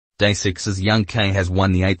DAY6s Young K has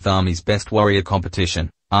won the 8th Army's Best Warrior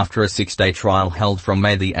competition, after a 6-day trial held from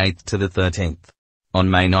May the 8th to the 13th. On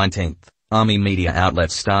May 19th, Army media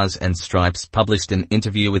outlet Stars and Stripes published an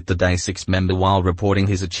interview with the DAY6 member while reporting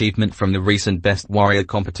his achievement from the recent Best Warrior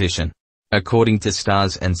competition. According to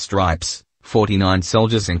Stars and Stripes, 49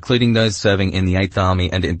 soldiers, including those serving in the 8th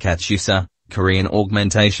Army and in KATUSA Korean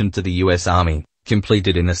Augmentation to the U.S. Army,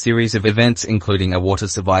 completed in a series of events including a water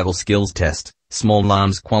survival skills test, small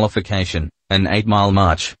arms qualification, an 8-mile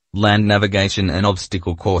march, land navigation and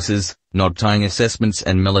obstacle courses, knot tying assessments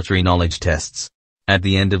and military knowledge tests. At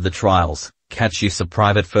the end of the trials, KATUSA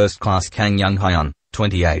Private First Class Kang Young-hyun,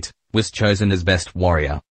 28, was chosen as Best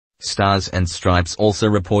Warrior. Stars and Stripes also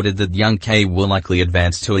reported that Young K will likely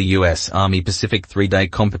advance to a U.S. Army Pacific 3-day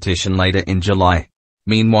competition later in July.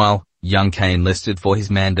 Meanwhile, Young K enlisted for his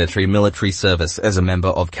mandatory military service as a member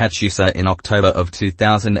of KATUSA in October of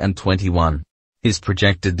 2021. His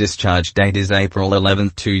projected discharge date is April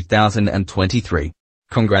 11, 2023.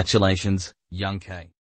 Congratulations, Young K.